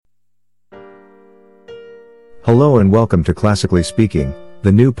Hello and welcome to Classically Speaking,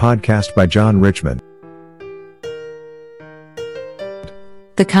 the new podcast by John Richmond.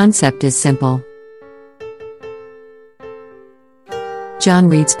 The concept is simple. John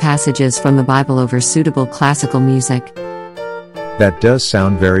reads passages from the Bible over suitable classical music. That does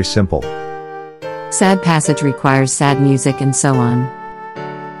sound very simple. Sad passage requires sad music and so on.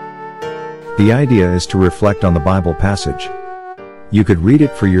 The idea is to reflect on the Bible passage. You could read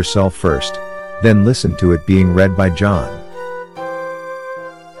it for yourself first, then listen to it being read by John.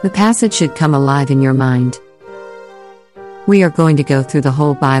 The passage should come alive in your mind. We are going to go through the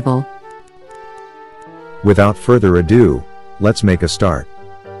whole Bible. Without further ado, let's make a start.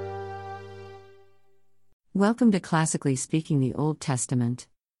 Welcome to Classically Speaking the Old Testament.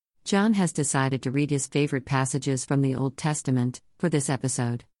 John has decided to read his favorite passages from the Old Testament for this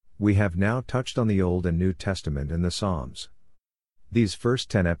episode. We have now touched on the Old and New Testament and the Psalms. These first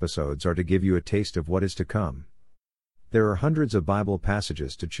 10 episodes are to give you a taste of what is to come. There are hundreds of Bible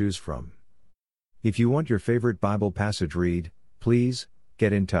passages to choose from. If you want your favorite Bible passage read, please,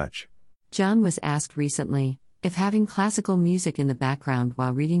 get in touch. John was asked recently if having classical music in the background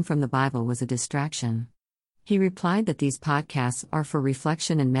while reading from the Bible was a distraction. He replied that these podcasts are for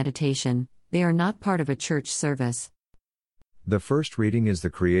reflection and meditation, they are not part of a church service. The first reading is the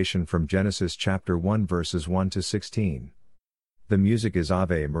creation from Genesis chapter 1 verses 1 to 16. The music is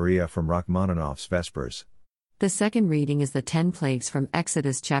Ave Maria from Rachmaninoff's Vespers. The second reading is the 10 plagues from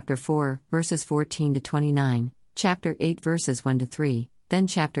Exodus chapter 4 verses 14 to 29, chapter 8 verses 1 to 3, then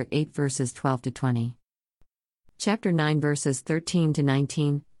chapter 8 verses 12 to 20. Chapter 9 verses 13 to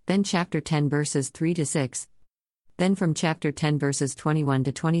 19, then chapter 10 verses 3 to 6. Then from chapter 10 verses 21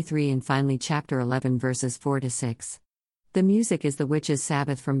 to 23 and finally chapter 11 verses 4 to 6. The music is The Witch's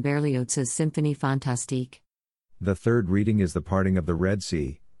Sabbath from Berlioz's Symphonie Fantastique. The third reading is the parting of the Red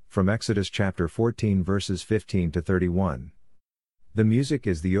Sea, from Exodus chapter 14 verses 15 to 31. The music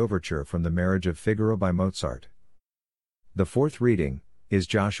is the overture from The Marriage of Figaro by Mozart. The fourth reading is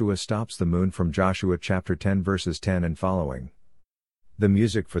Joshua Stops the Moon from Joshua chapter 10 verses 10 and following. The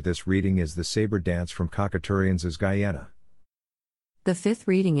music for this reading is the Sabre Dance from Khachaturian's Guyana. The fifth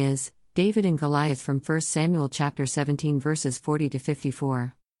reading is David and Goliath from 1 Samuel chapter 17 verses 40 to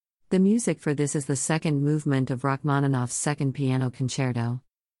 54. The music for this is the second movement of Rachmaninoff's second piano concerto.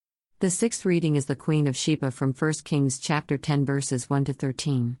 The sixth reading is the Queen of Sheba from 1 Kings chapter 10 verses 1 to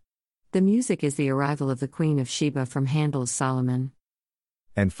 13. The music is the arrival of the Queen of Sheba from Handel's Solomon.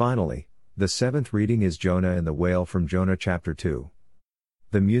 And finally, the seventh reading is Jonah and the Whale from Jonah chapter 2.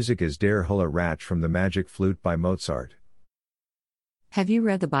 The music is Der Huller Ratsch from the Magic Flute by Mozart. Have you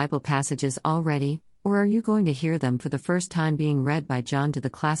read the Bible passages already, or are you going to hear them for the first time being read by John to the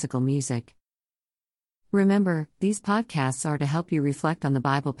classical music? Remember, these podcasts are to help you reflect on the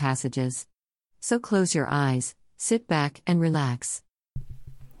Bible passages. So close your eyes, sit back and relax.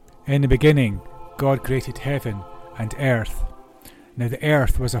 In the beginning, God created heaven and earth. Now the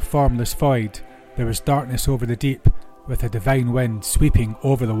earth was a formless void, there was darkness over the deep, with a divine wind sweeping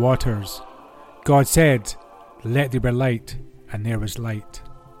over the waters. God said, "Let there be light," and there was light.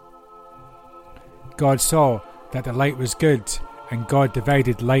 God saw that the light was good, and God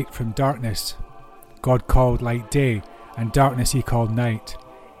divided light from darkness. God called light day, and darkness he called night.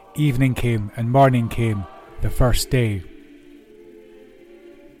 Evening came, and morning came, the first day.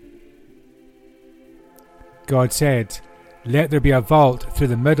 God said, "Let there be a vault through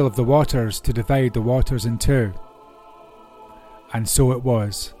the middle of the waters to divide the waters in two." And so it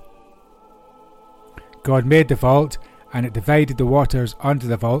was. God made the vault, and it divided the waters under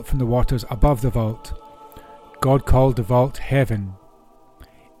the vault from the waters above the vault. God called the vault heaven.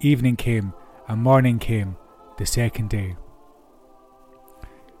 Evening came, and morning came, the second day.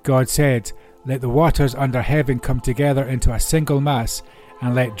 God said, "Let the waters under heaven come together into a single mass,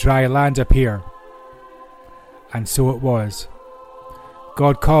 and let dry land appear." And so it was.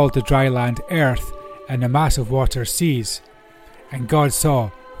 God called the dry land earth, and the mass of water seas. And God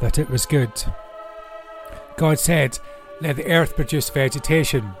saw that it was good. God said, "Let the earth produce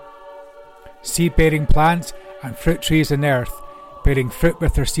vegetation, seed-bearing plants and fruit trees in earth, bearing fruit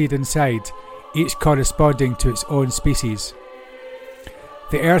with their seed inside, each corresponding to its own species."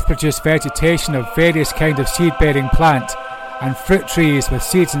 The earth produced vegetation of various kinds of seed-bearing plant and fruit trees with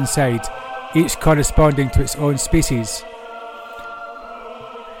seeds inside, each corresponding to its own species.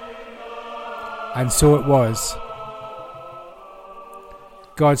 And so it was.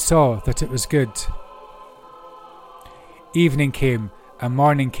 God saw that it was good. Evening came, and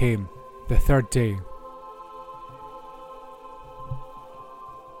morning came, the third day.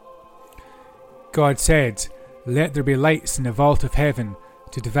 God said, "Let there be lights in the vault of heaven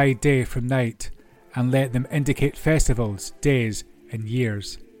to divide day from night, and let them indicate festivals, days, and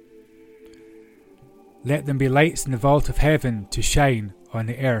years. Let them be lights in the vault of heaven to shine on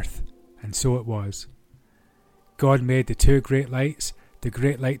the earth. And so it was. God made the two great lights, the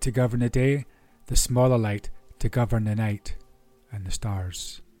great light to govern the day, the smaller light to govern the night, and the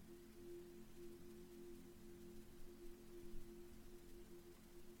stars.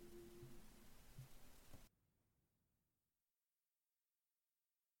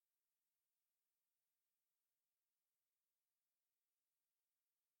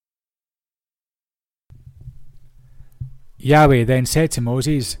 Yahweh then said to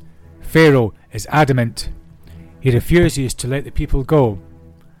Moses, Pharaoh is adamant. He refuses to let the people go.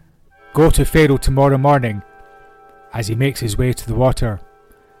 Go to Pharaoh tomorrow morning as he makes his way to the water.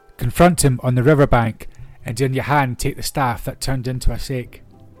 Confront him on the river bank, and in your hand take the staff that turned into a snake.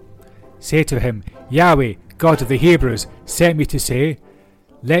 Say to him, Yahweh, God of the Hebrews, sent me to say,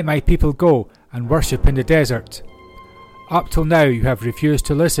 let my people go and worship in the desert. Up till now you have refused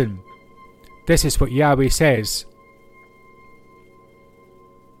to listen. This is what Yahweh says.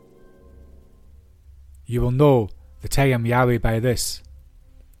 You will know that I am Yahweh by this.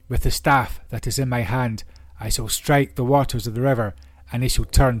 With the staff that is in my hand, I shall strike the waters of the river, and they shall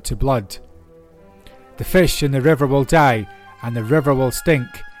turn to blood. The fish in the river will die, and the river will stink,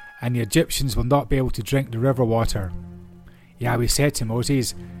 and the Egyptians will not be able to drink the river water. Yahweh said to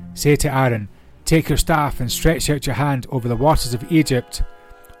Moses, say to Aaron, take your staff and stretch out your hand over the waters of Egypt,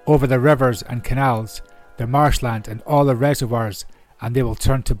 over the rivers and canals, the marshland and all the reservoirs, and they will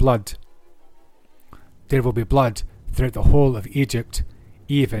turn to blood. There will be blood throughout the whole of Egypt,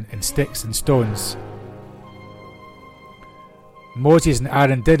 even in sticks and stones. Moses and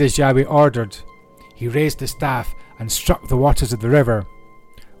Aaron did as Yahweh ordered. He raised the staff and struck the waters of the river,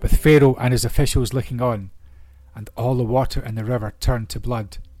 with Pharaoh and his officials looking on, and all the water in the river turned to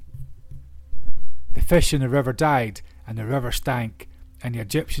blood. The fish in the river died, and the river stank, and the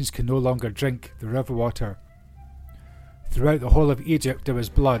Egyptians could no longer drink the river water. Throughout the whole of Egypt there was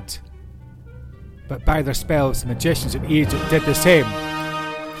blood. But by their spells the magicians of Egypt did the same.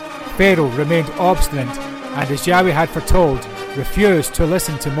 Pharaoh remained obstinate, and as Yahweh had foretold, refused to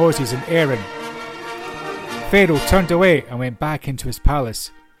listen to Moses and Aaron. Pharaoh turned away and went back into his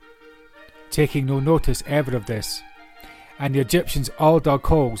palace, taking no notice ever of this. And the Egyptians all dug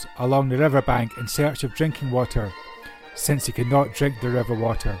holes along the river bank in search of drinking water, since they could not drink the river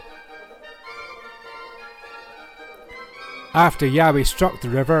water. After Yahweh struck the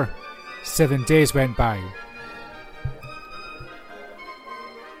river, 7 days went by.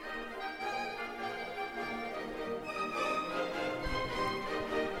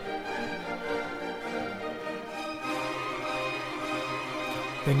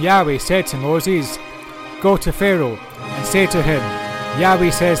 Then Yahweh said to Moses, go to Pharaoh and say to him,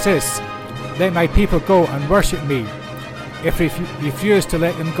 Yahweh says this, let my people go and worship me. If you refuse to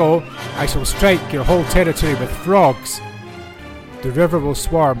let them go, I shall strike your whole territory with frogs. The river will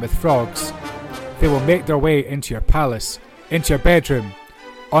swarm with frogs. They will make their way into your palace, into your bedroom,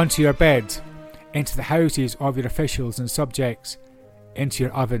 onto your bed, into the houses of your officials and subjects, into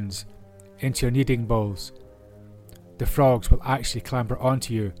your ovens, into your kneading bowls. The frogs will actually clamber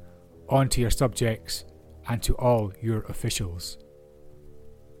onto you, onto your subjects, and to all your officials.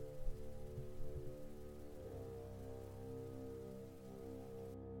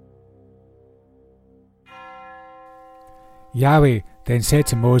 Yahweh then said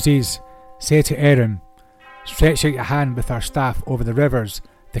to Moses, say to Aaron, stretch out your hand with our staff over the rivers,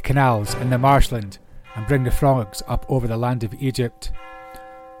 the canals, and the marshland, and bring the frogs up over the land of Egypt.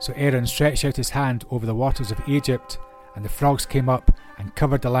 So Aaron stretched out his hand over the waters of Egypt, and the frogs came up and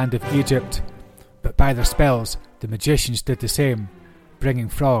covered the land of Egypt. But by their spells the magicians did the same, bringing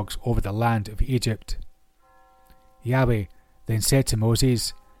frogs over the land of Egypt. Yahweh then said to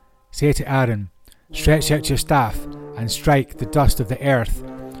Moses, say to Aaron, stretch out your staff and strike the dust of the earth,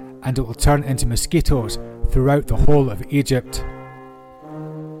 and it will turn into mosquitoes throughout the whole of Egypt.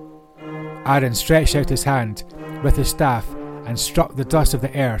 Aaron stretched out his hand with his staff and struck the dust of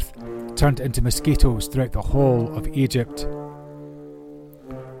the earth, turned into mosquitoes throughout the whole of Egypt.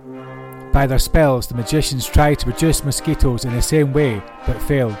 By their spells the magicians tried to produce mosquitoes in the same way, but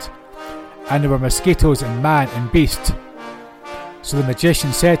failed. And there were mosquitoes in man and beast. So the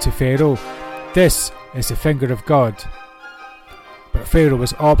magician said to Pharaoh, this is the finger of God. But Pharaoh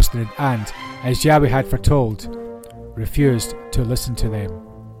was obstinate and, as Yahweh had foretold, refused to listen to them.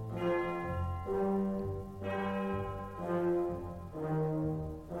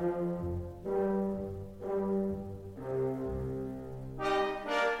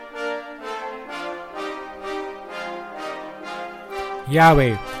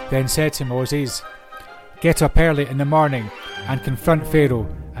 Yahweh then said to Moses, Get up early in the morning and confront Pharaoh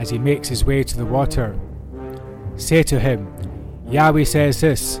as he makes his way to the water. Say to him, Yahweh says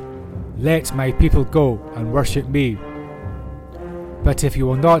this, let my people go and worship me. But if you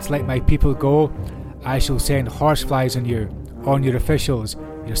will not let my people go, I shall send horseflies on you, on your officials,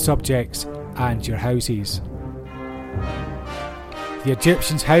 your subjects, and your houses. The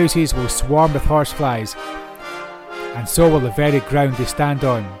Egyptians' houses will swarm with horseflies, and so will the very ground they stand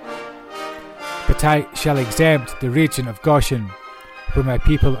on. But I shall exempt the region of Goshen, where my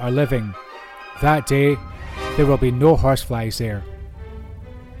people are living. That day there will be no horseflies there.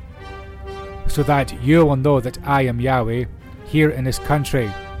 So that you will know that I am Yahweh, here in this country.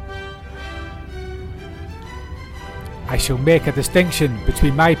 I shall make a distinction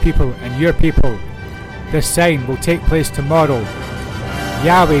between my people and your people. This sign will take place tomorrow.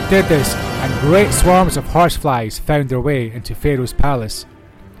 Yahweh did this, and great swarms of horseflies found their way into Pharaoh's palace,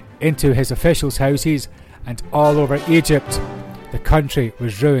 into his officials' houses, and all over Egypt. The country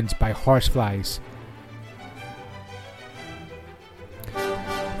was ruined by horseflies.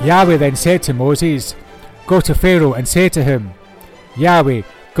 Yahweh then said to Moses, Go to Pharaoh and say to him, Yahweh,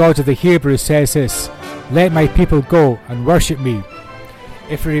 God of the Hebrews, says this, let my people go and worship me.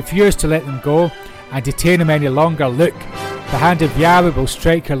 If you refuse to let them go and detain them any longer, look, the hand of Yahweh will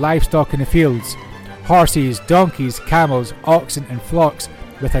strike your livestock in the fields, horses, donkeys, camels, oxen, and flocks,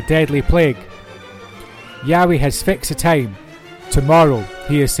 with a deadly plague. Yahweh has fixed a time. Tomorrow,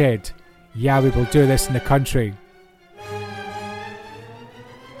 he has said, Yahweh will do this in the country.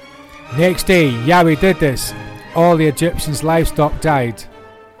 Next day, Yahweh did this. All the Egyptians' livestock died.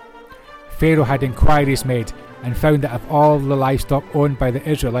 Pharaoh had inquiries made and found that of all the livestock owned by the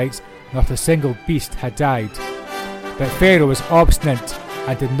Israelites, not a single beast had died. But Pharaoh was obstinate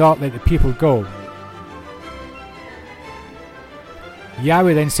and did not let the people go.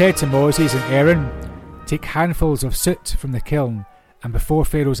 Yahweh then said to Moses and Aaron, Take handfuls of soot from the kiln, and before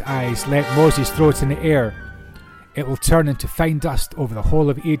Pharaoh's eyes let Moses throw it in the air. It will turn into fine dust over the whole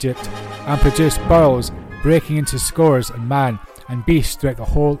of Egypt, and produce boils breaking into scores of man and beasts throughout the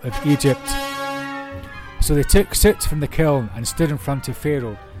whole of Egypt. So they took soot from the kiln and stood in front of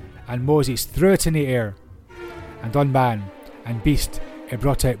Pharaoh, and Moses threw it in the air, and on man and beast it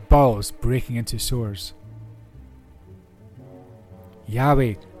brought out boils breaking into sores.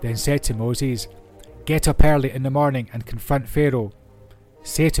 Yahweh then said to Moses, Get up early in the morning and confront Pharaoh.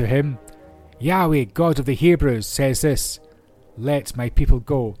 Say to him, Yahweh, God of the Hebrews, says this, let my people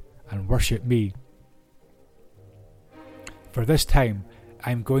go and worship me. For this time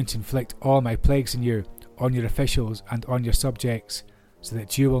I am going to inflict all my plagues on you, on your officials, and on your subjects, so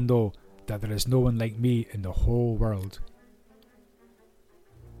that you will know that there is no one like me in the whole world.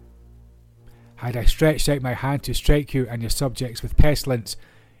 Had I stretched out my hand to strike you and your subjects with pestilence,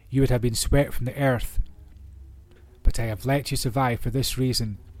 you would have been swept from the earth. But I have let you survive for this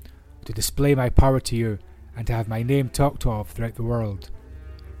reason, to display my power to you, and to have my name talked of throughout the world.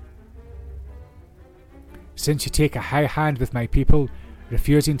 Since you take a high hand with my people,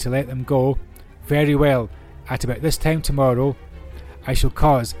 refusing to let them go, very well, at about this time tomorrow, I shall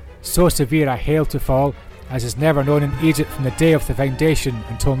cause so severe a hail to fall as is never known in Egypt from the day of the foundation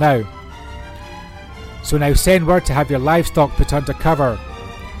until now. So now send word to have your livestock put under cover.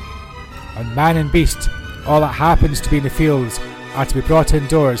 On man and beast, all that happens to be in the fields are to be brought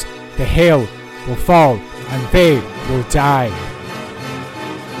indoors. The hail will fall, and they will die.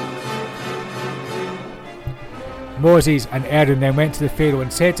 Moses and Aaron then went to the Pharaoh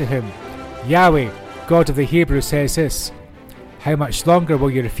and said to him, Yahweh, God of the Hebrews, says this, How much longer will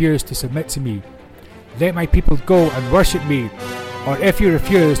you refuse to submit to me? Let my people go and worship me. Or if you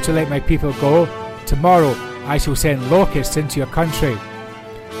refuse to let my people go, tomorrow I shall send locusts into your country.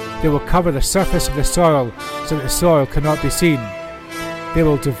 They will cover the surface of the soil so that the soil cannot be seen. They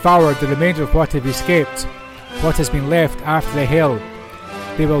will devour the remainder of what have escaped, what has been left after the hail.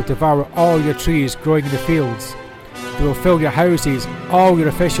 They will devour all your trees growing in the fields. They will fill your houses, all your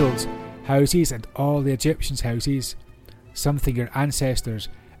officials' houses, and all the Egyptians' houses, something your ancestors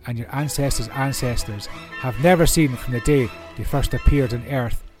and your ancestors' ancestors have never seen from the day they first appeared on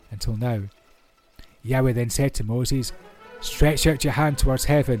earth until now. Yahweh then said to Moses, Stretch out your hand towards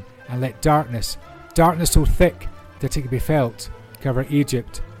heaven and let darkness so thick that it can be felt, cover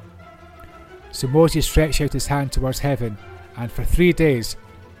Egypt. So Moses stretched out his hand towards heaven, and for 3 days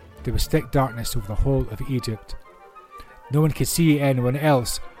there was thick darkness over the whole of Egypt. No one could see anyone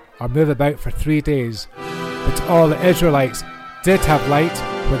else or move about for 3 days, but all the Israelites did have light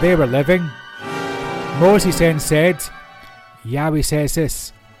where they were living. Moses then said, Yahweh says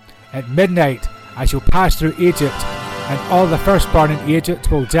this, At midnight I shall pass through Egypt, and all the firstborn in Egypt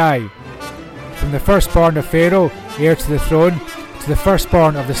will die. from the firstborn of Pharaoh, heir to the throne, to the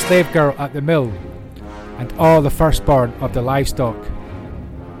firstborn of the slave girl at the mill, and all the firstborn of the livestock.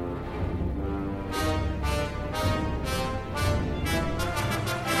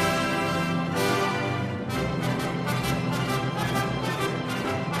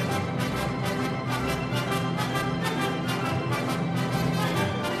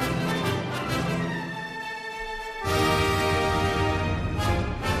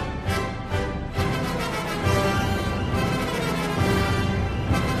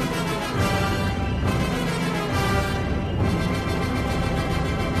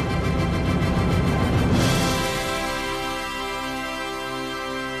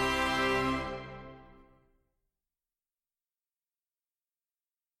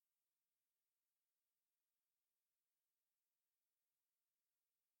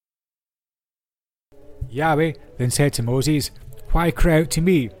 Yahweh then said to Moses, "Why cry out to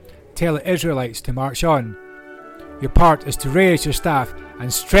me? Tell the Israelites to march on. Your part is to raise your staff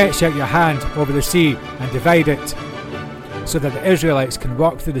and stretch out your hand over the sea and divide it, so that the Israelites can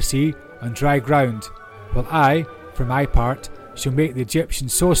walk through the sea on dry ground, while I, for my part, shall make the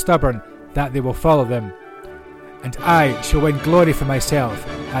Egyptians so stubborn that they will follow them. And I shall win glory for myself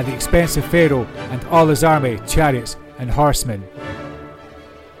at the expense of Pharaoh and all his army, chariots and horsemen.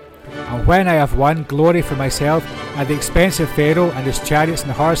 And when I have won glory for myself at the expense of Pharaoh and his chariots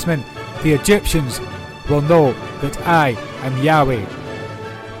and horsemen, the Egyptians will know that I am Yahweh."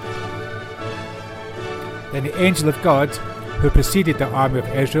 Then the angel of God, who preceded the army of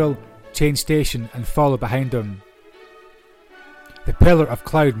Israel, changed station and followed behind them. The pillar of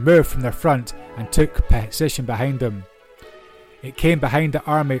cloud moved from their front and took position behind them. It came behind the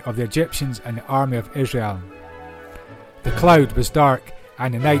army of the Egyptians and the army of Israel. The cloud was dark,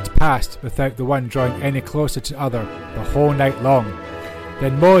 and the night passed without the one drawing any closer to the other the whole night long.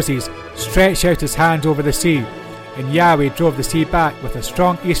 Then Moses stretched out his hand over the sea, and Yahweh drove the sea back with a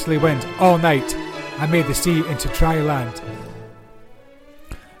strong easterly wind all night, and made the sea into dry land.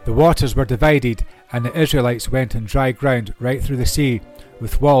 The waters were divided, and the Israelites went on dry ground right through the sea,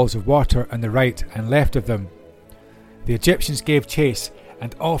 with walls of water on the right and left of them. The Egyptians gave chase,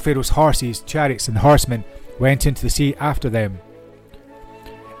 and all Pharaoh's horses, chariots, and horsemen went into the sea after them.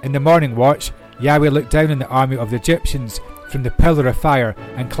 In the morning watch, Yahweh looked down on the army of the Egyptians from the pillar of fire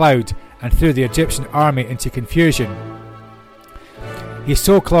and cloud, and threw the Egyptian army into confusion. He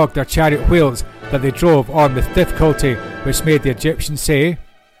so clogged their chariot wheels that they drove on with difficulty, which made the Egyptians say,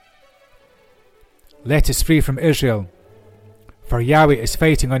 "Let us flee from Israel," for Yahweh is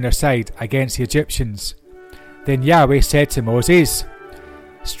fighting on their side against the Egyptians. Then Yahweh said to Moses,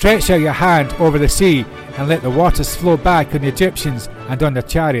 "Stretch out your hand over the sea, and let the waters flow back on the Egyptians and on their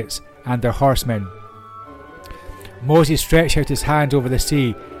chariots and their horsemen." Moses stretched out his hand over the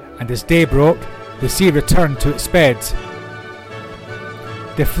sea, and as day broke, the sea returned to its bed.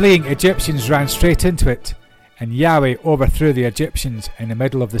 The fleeing Egyptians ran straight into it, and Yahweh overthrew the Egyptians in the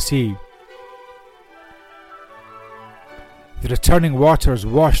middle of the sea. The returning waters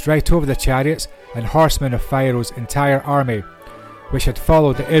washed right over the chariots and horsemen of Pharaoh's entire army, which had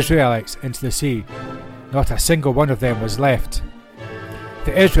followed the Israelites into the sea. Not a single one of them was left.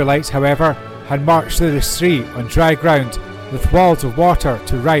 The Israelites, however, had marched through the sea on dry ground, with walls of water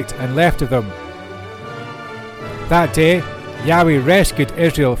to right and left of them. That day, Yahweh rescued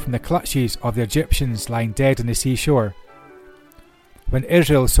Israel from the clutches of the Egyptians lying dead on the seashore. When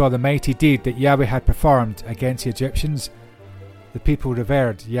Israel saw the mighty deed that Yahweh had performed against the Egyptians, the people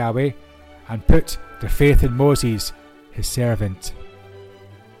revered Yahweh and put their faith in Moses, his servant.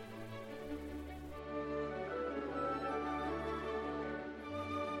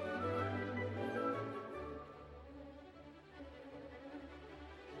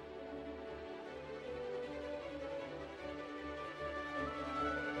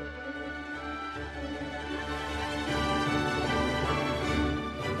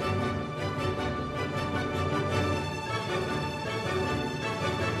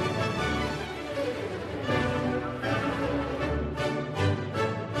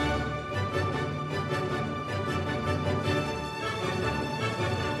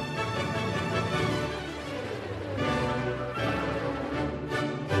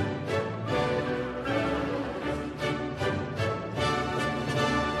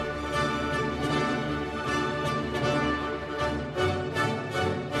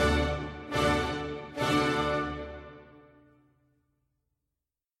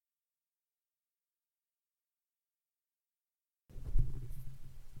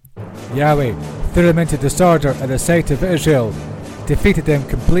 Yahweh threw them into disorder at the sight of Israel, defeated them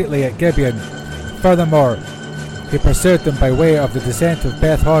completely at Gibeon. Furthermore, he pursued them by way of the descent of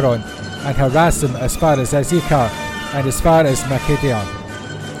Beth Horon and harassed them as far as Azekah and as far as Makkedah.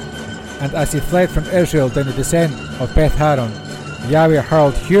 And as he fled from Israel down the descent of Beth Horon, Yahweh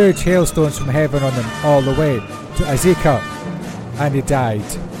hurled huge hailstones from heaven on them all the way to Azekah, and he died.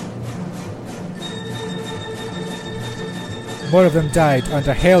 More of them died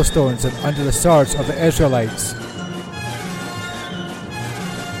under hailstones and under the swords of the Israelites.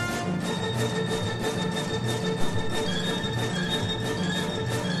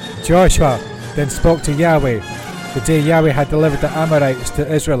 Joshua then spoke to Yahweh the day Yahweh had delivered the Amorites to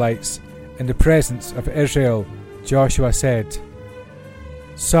the Israelites in the presence of Israel. Joshua said,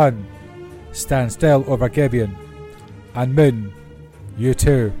 Sun, stand still over Gibeon, and moon, you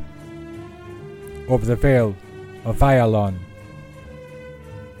too, over the vale of Ayalon.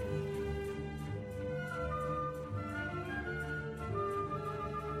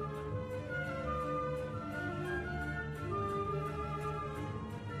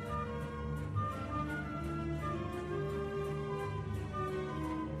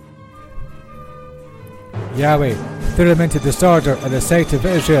 Yahweh threw them into disorder at the sight of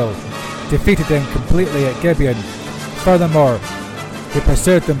Israel, defeated them completely at Gibeon. Furthermore, he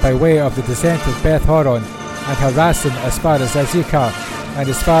pursued them by way of the descent of Beth Horon and harassed them as far as Azekah and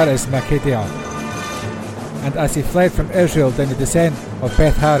as far as Makkedah. And as he fled from Israel down the descent of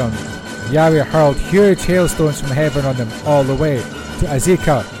Beth Horon, Yahweh hurled huge hailstones from heaven on them all the way to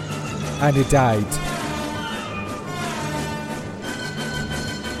Azekah, and he died.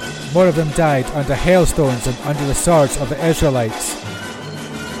 More of them died under hailstones and under the swords of the Israelites.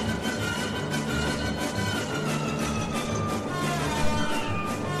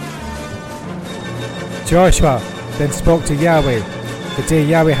 Joshua then spoke to Yahweh the day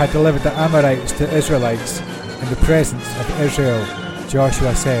Yahweh had delivered the Amorites to the Israelites in the presence of Israel.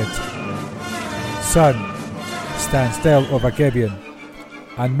 Joshua said, Sun, stand still over Gibeon,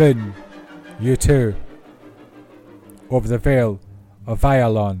 and moon, you too, over the vale of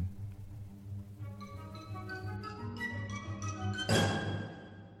Ayalon.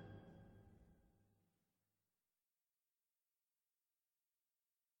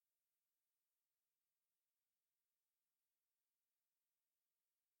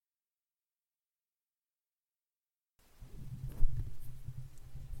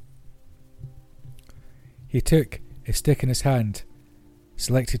 He took a stick in his hand,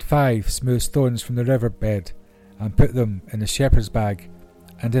 selected 5 smooth stones from the riverbed, and put them in his shepherd's bag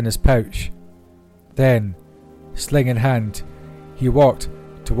and in his pouch. Then, sling in hand, he walked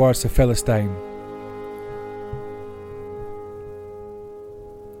towards the Philistine.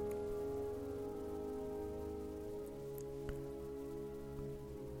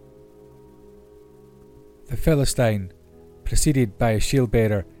 The Philistine, preceded by a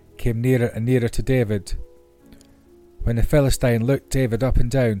shield-bearer, came nearer and nearer to David. When the Philistine looked David up and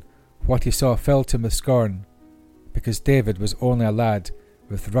down, what he saw filled him with scorn, because David was only a lad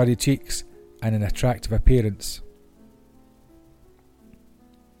with ruddy cheeks and an attractive appearance.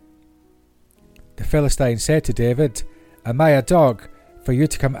 The Philistine said to David, Am I a dog for you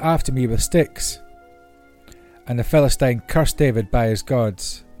to come after me with sticks? And the Philistine cursed David by his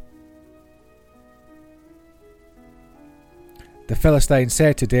gods. The Philistine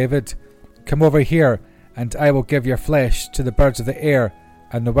said to David, Come over here, and I will give your flesh to the birds of the air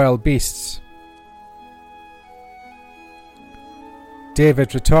and the wild beasts.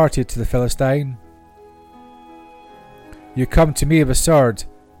 David retorted to the Philistine, You come to me with sword,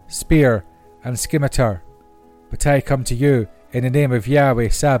 spear, and scimitar, but I come to you in the name of Yahweh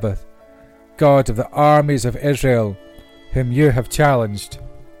Sabaoth, God of the armies of Israel, whom you have challenged.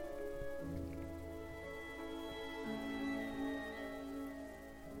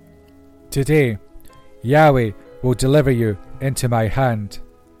 Today, Yahweh will deliver you into my hand.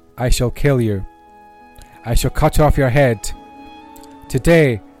 I shall kill you. I shall cut off your head.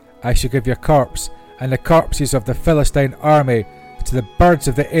 Today, I shall give your corpse and the corpses of the Philistine army to the birds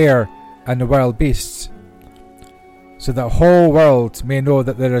of the air and the wild beasts, so that the whole world may know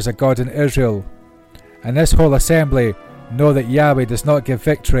that there is a God in Israel, and this whole assembly know that Yahweh does not give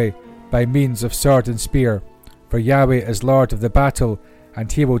victory by means of sword and spear, for Yahweh is Lord of the battle,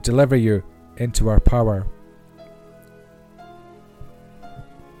 and he will deliver you into our power.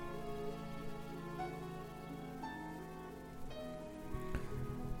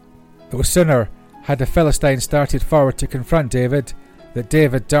 No sooner had the Philistine started forward to confront David, that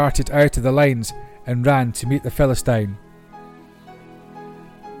David darted out of the lines and ran to meet the Philistine.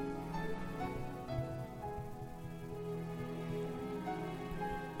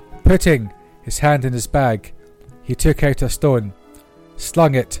 Putting his hand in his bag, he took out a stone,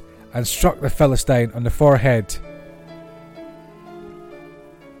 slung it, and struck the Philistine on the forehead.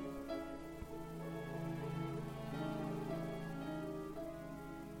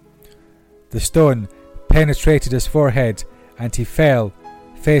 The stone penetrated his forehead, and he fell,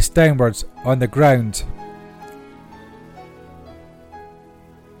 face downwards, on the ground.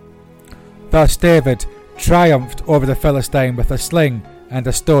 Thus David triumphed over the Philistine with a sling and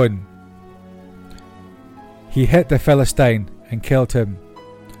a stone. He hit the Philistine and killed him,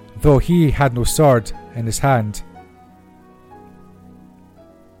 though he had no sword in his hand.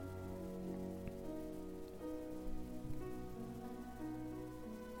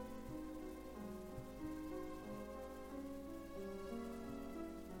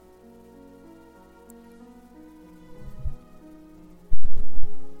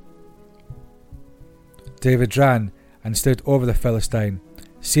 David ran and stood over the Philistine,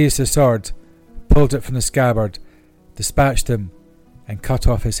 seized his sword, pulled it from the scabbard, dispatched him, and cut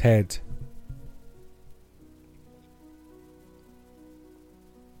off his head.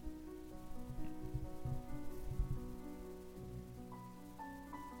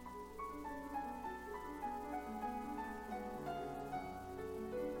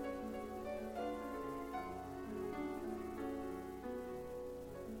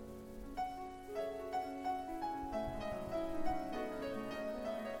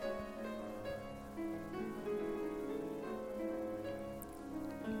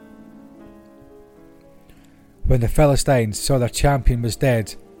 When the Philistines saw their champion was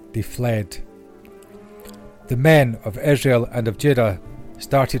dead, they fled. The men of Israel and of Judah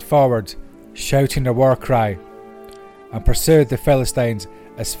started forward, shouting their war cry, and pursued the Philistines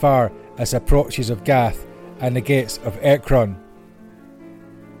as far as the approaches of Gath and the gates of Ekron.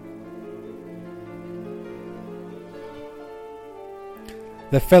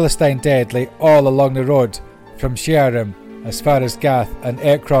 The Philistine dead lay all along the road from Shearim as far as Gath and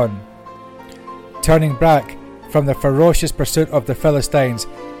Ekron. Turning back from the ferocious pursuit of the Philistines,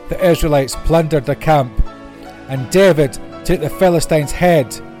 the Israelites plundered the camp, and David took the Philistine's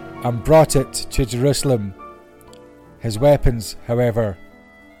head and brought it to Jerusalem. His weapons, however,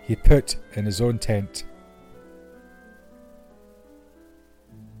 he put in his own tent.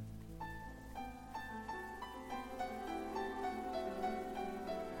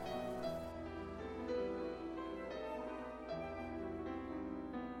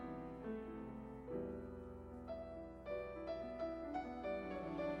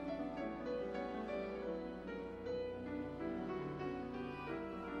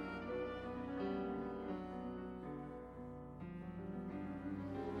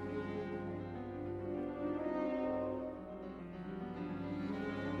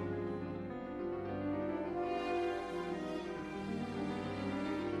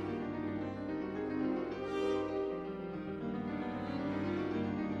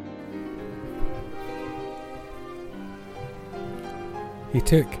 He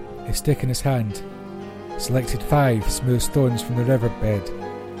took a stick in his hand, selected 5 smooth stones from the riverbed,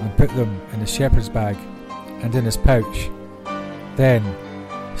 and put them in his shepherd's bag and in his pouch. Then,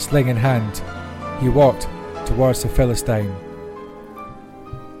 sling in hand, he walked towards the Philistine.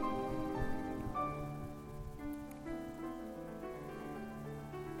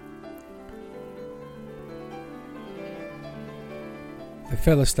 The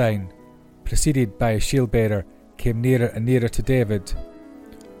Philistine, preceded by a shield-bearer, came nearer and nearer to David.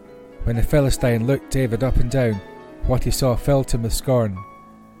 When the Philistine looked David up and down, what he saw filled him with scorn,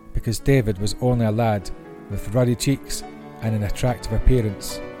 because David was only a lad with ruddy cheeks and an attractive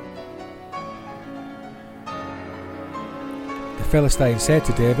appearance. The Philistine said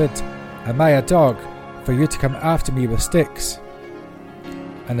to David, "Am I a dog for you to come after me with sticks?"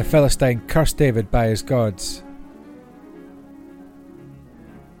 And the Philistine cursed David by his gods.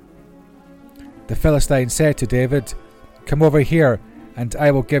 The Philistine said to David, "Come over here, and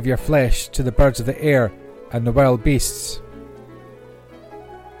I will give your flesh to the birds of the air and the wild beasts."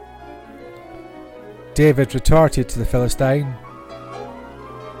 David retorted to the Philistine,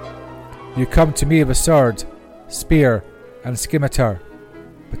 "You come to me with sword, spear, and scimitar,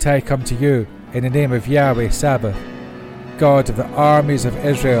 but I come to you in the name of Yahweh Sabaoth, God of the armies of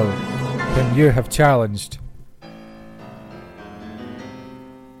Israel, whom you have challenged."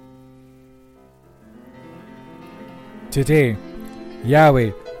 Today,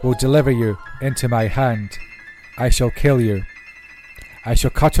 Yahweh will deliver you into my hand. I shall kill you. I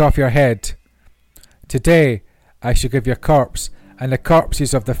shall cut off your head. Today I shall give your corpse and the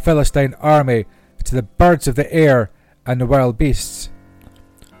corpses of the Philistine army to the birds of the air and the wild beasts,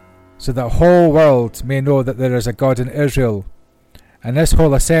 so that the whole world may know that there is a God in Israel, and this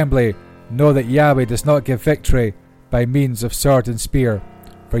whole assembly know that Yahweh does not give victory by means of sword and spear,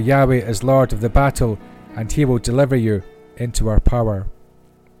 for Yahweh is Lord of the battle, and he will deliver you into our power.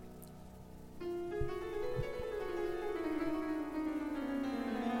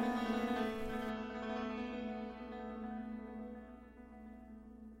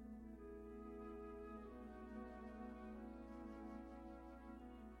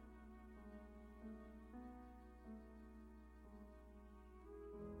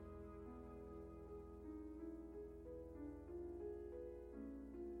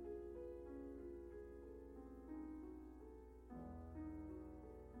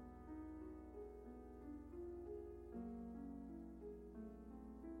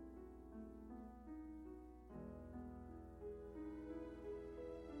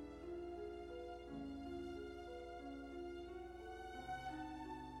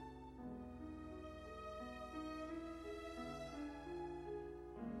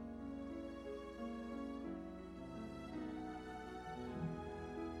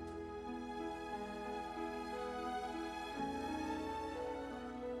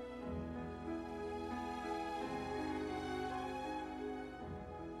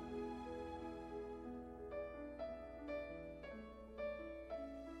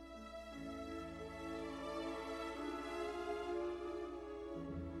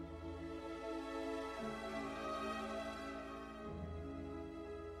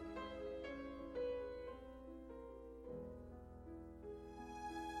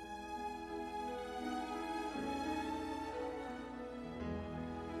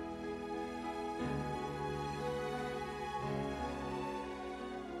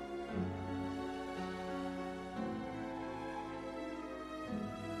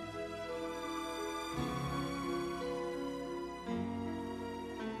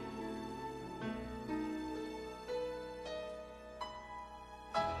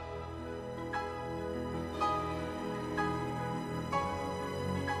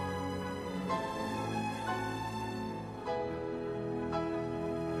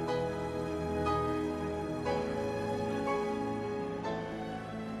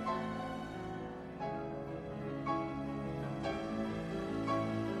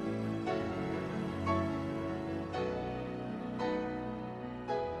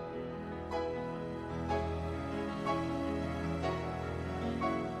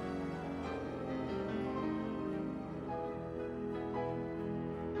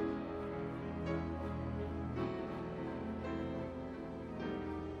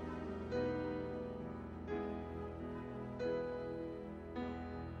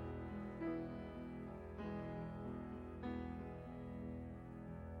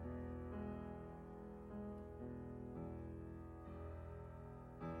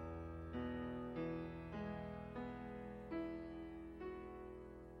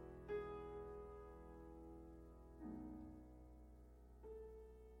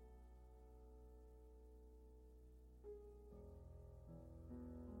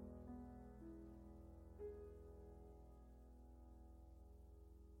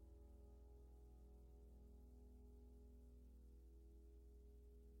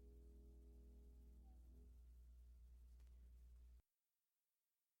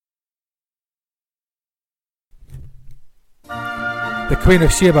 The Queen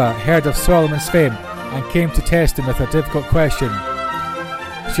of Sheba heard of Solomon's fame and came to test him with a difficult question.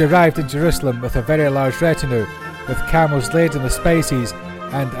 She arrived in Jerusalem with a very large retinue, with camels laden with spices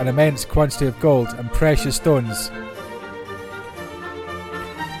and an immense quantity of gold and precious stones.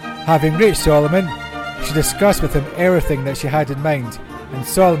 Having reached Solomon, she discussed with him everything that she had in mind, and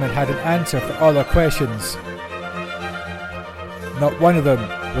Solomon had an answer for all her questions. Not one of them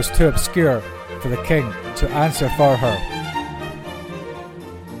was too obscure for the king to answer for her.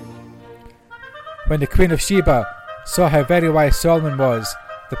 When the Queen of Sheba saw how very wise Solomon was,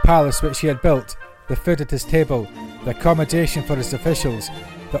 the palace which he had built, the food at his table, the accommodation for his officials,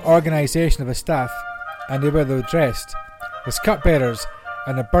 the organisation of his staff, and the way they were dressed, his cupbearers,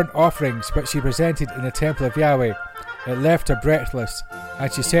 and the burnt offerings which he presented in the temple of Yahweh, it left her breathless,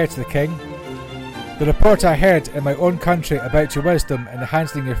 and she said to the king, "The report I heard in my own country about your wisdom in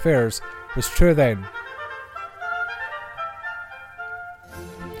handling your affairs was true then.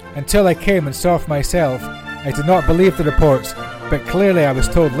 Until I came and saw for myself, I did not believe the reports, but clearly I was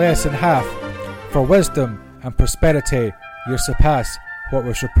told less than half. For wisdom and prosperity you surpass what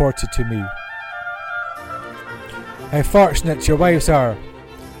was reported to me. How fortunate your wives are!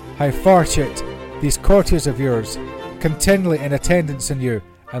 How fortunate these courtiers of yours, continually in attendance on you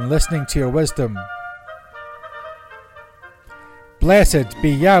and listening to your wisdom. Blessed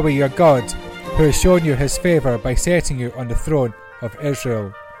be Yahweh your God, who has shown you his favour by setting you on the throne of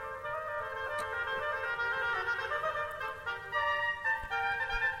Israel."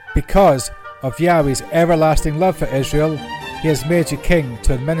 Because of Yahweh's everlasting love for Israel, he has made you king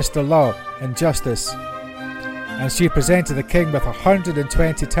to administer law and justice. And she presented the king with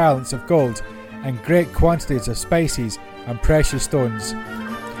 120 talents of gold and great quantities of spices and precious stones.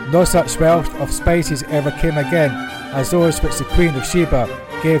 No such wealth of spices ever came again as those which the Queen of Sheba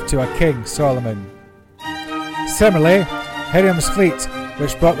gave to her king Solomon. Similarly, Hiram's fleet,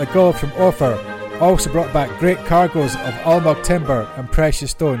 which brought the gold from Ophir, also brought back great cargoes of almug timber and precious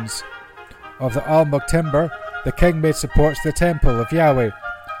stones. Of the almug timber, the king made supports for the temple of Yahweh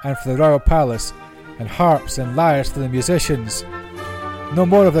and for the royal palace, and harps and lyres for the musicians. No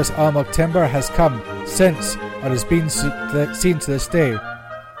more of this almug timber has come since, or has been seen to this day.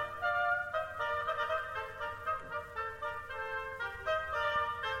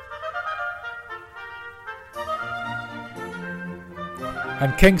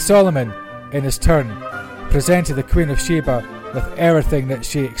 And King Solomon, in his turn, presented the Queen of Sheba with everything that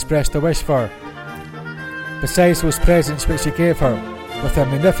she expressed a wish for, besides those presents which he gave her, with a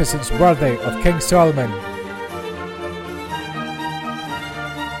munificence worthy of King Solomon.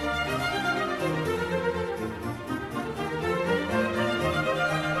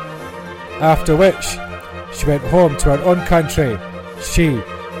 After which, she went home to her own country, she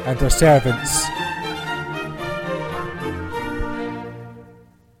and her servants.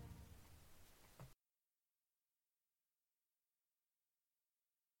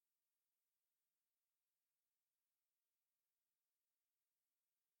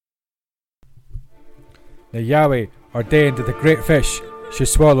 Now Yahweh ordained that the great fish should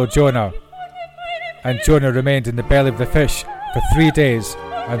swallow Jonah. And Jonah remained in the belly of the fish for 3 days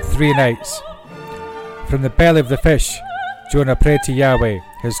and 3 nights. From the belly of the fish, Jonah prayed to Yahweh,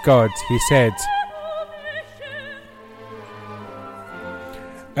 his God. He said,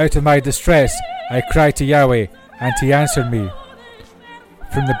 "Out of my distress I cried to Yahweh, and he answered me.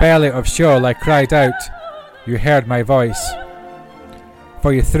 From the belly of Sheol I cried out, you heard my voice.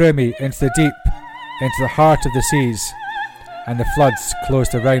 For you threw me into the deep, into the heart of the seas, and the floods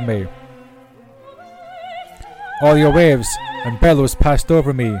closed around me. All your waves and billows passed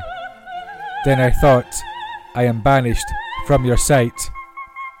over me. Then I thought, I am banished from your sight.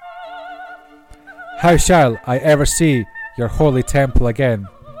 How shall I ever see your holy temple again?"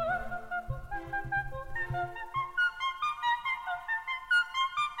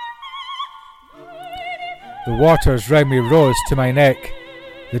 The waters round me rose to my neck.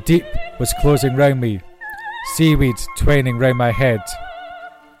 The deep was closing round me, seaweed twining round my head.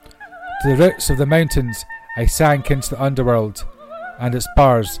 To the roots of the mountains I sank into the underworld, and its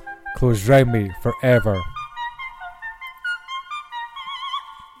bars closed round me forever.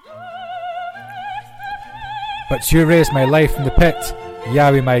 But you raised my life from the pit,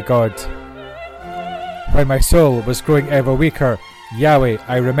 Yahweh my God. When my soul was growing ever weaker, Yahweh,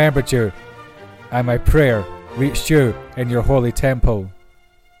 I remembered you, and my prayer reached you in your holy temple.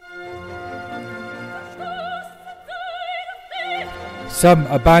 Some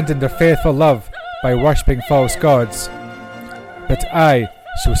abandoned their faithful love by worshipping false gods, but I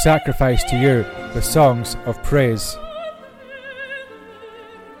shall sacrifice to you with songs of praise.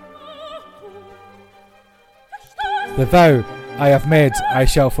 The vow I have made, I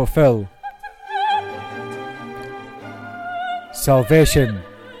shall fulfill. Salvation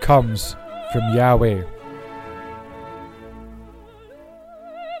comes from Yahweh.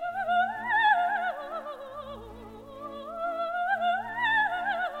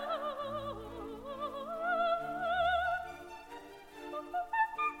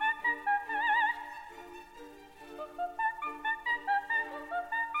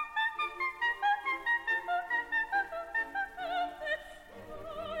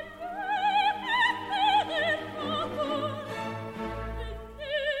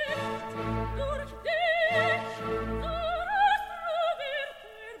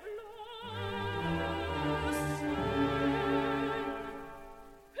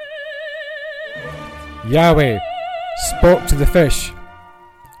 Yahweh spoke to the fish,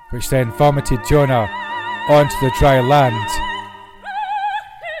 which then vomited Jonah onto the dry land.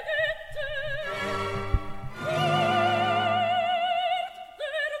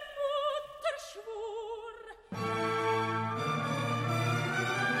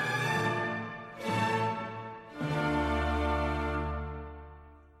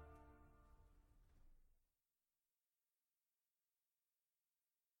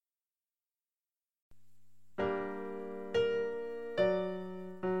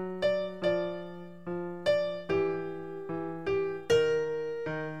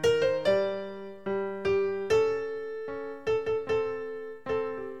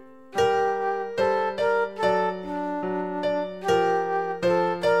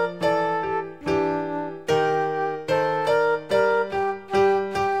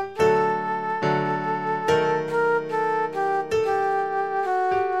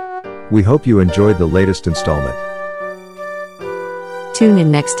 We hope you enjoyed the latest installment. Tune in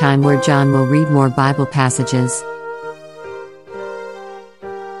next time where John will read more Bible passages.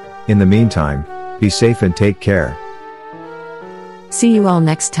 In the meantime, be safe and take care. See you all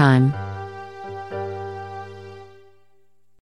next time.